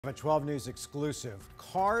A 12 News exclusive.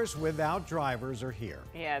 Cars without drivers are here.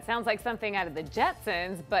 Yeah, it sounds like something out of the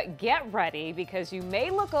Jetsons, but get ready because you may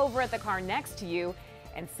look over at the car next to you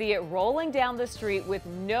and see it rolling down the street with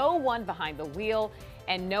no one behind the wheel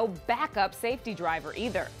and no backup safety driver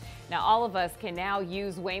either. Now, all of us can now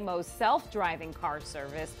use Waymo's self-driving car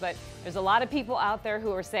service, but there's a lot of people out there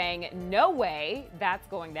who are saying, no way that's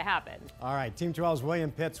going to happen. All right, Team 12's William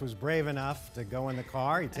Pitts was brave enough to go in the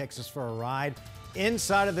car. He takes us for a ride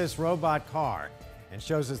inside of this robot car and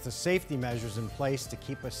shows us the safety measures in place to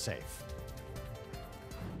keep us safe.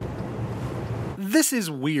 This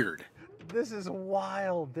is weird. This is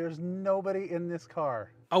wild. There's nobody in this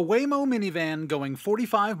car. A Waymo minivan going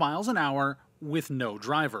 45 miles an hour with no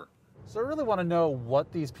driver. So I really want to know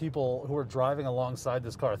what these people who are driving alongside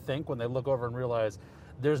this car think when they look over and realize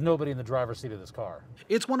there's nobody in the driver's seat of this car.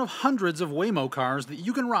 It's one of hundreds of Waymo cars that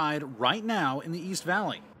you can ride right now in the East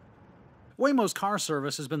Valley. Waymo's car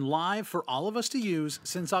service has been live for all of us to use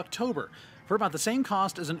since October. For about the same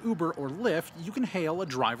cost as an Uber or Lyft, you can hail a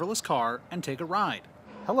driverless car and take a ride.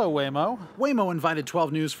 Hello, Waymo. Waymo invited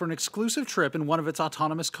 12 News for an exclusive trip in one of its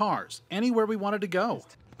autonomous cars, anywhere we wanted to go.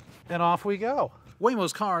 And off we go.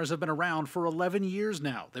 Waymo's cars have been around for 11 years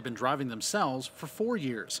now. They've been driving themselves for 4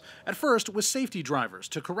 years. At first with safety drivers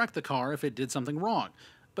to correct the car if it did something wrong,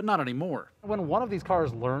 but not anymore. When one of these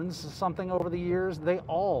cars learns something over the years, they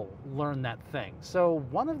all learn that thing. So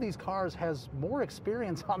one of these cars has more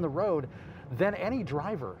experience on the road than any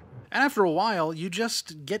driver. And after a while, you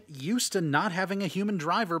just get used to not having a human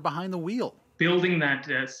driver behind the wheel. Building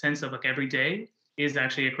that sense of every day is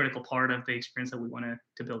actually a critical part of the experience that we want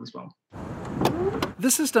to build as well. The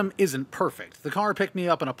system isn't perfect. The car picked me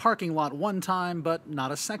up in a parking lot one time, but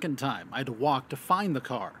not a second time. I had to walk to find the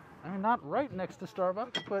car. I mean, not right next to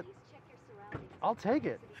Starbucks, but I'll take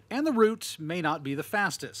it. And the route may not be the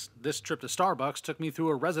fastest. This trip to Starbucks took me through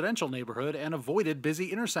a residential neighborhood and avoided busy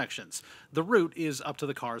intersections. The route is up to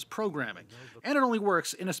the car's programming. And it only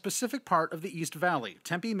works in a specific part of the East Valley,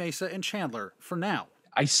 Tempe, Mesa, and Chandler, for now.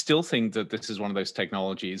 I still think that this is one of those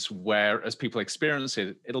technologies where, as people experience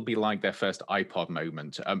it, it'll be like their first iPod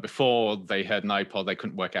moment. Before they heard an iPod, they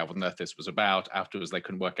couldn't work out what on earth this was about. Afterwards, they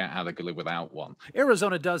couldn't work out how they could live without one.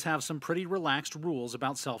 Arizona does have some pretty relaxed rules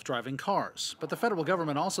about self-driving cars, but the federal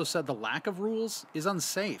government also said the lack of rules is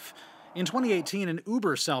unsafe. In 2018, an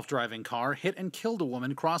Uber self-driving car hit and killed a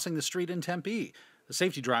woman crossing the street in Tempe. The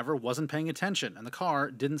safety driver wasn't paying attention, and the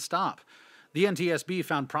car didn't stop. The NTSB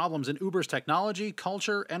found problems in Uber's technology,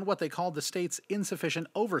 culture, and what they called the state's insufficient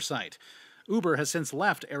oversight. Uber has since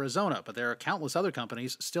left Arizona, but there are countless other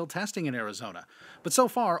companies still testing in Arizona. But so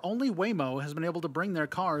far, only Waymo has been able to bring their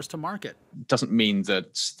cars to market. Doesn't mean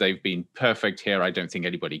that they've been perfect here. I don't think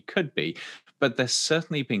anybody could be. But they're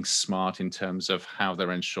certainly being smart in terms of how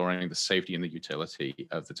they're ensuring the safety and the utility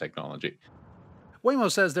of the technology.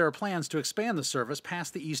 Waymo says there are plans to expand the service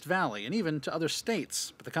past the East Valley and even to other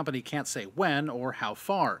states, but the company can't say when or how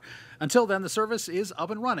far. Until then, the service is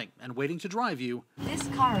up and running and waiting to drive you. This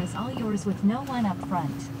car is all yours with no one up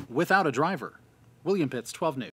front. Without a driver. William Pitts, 12 News.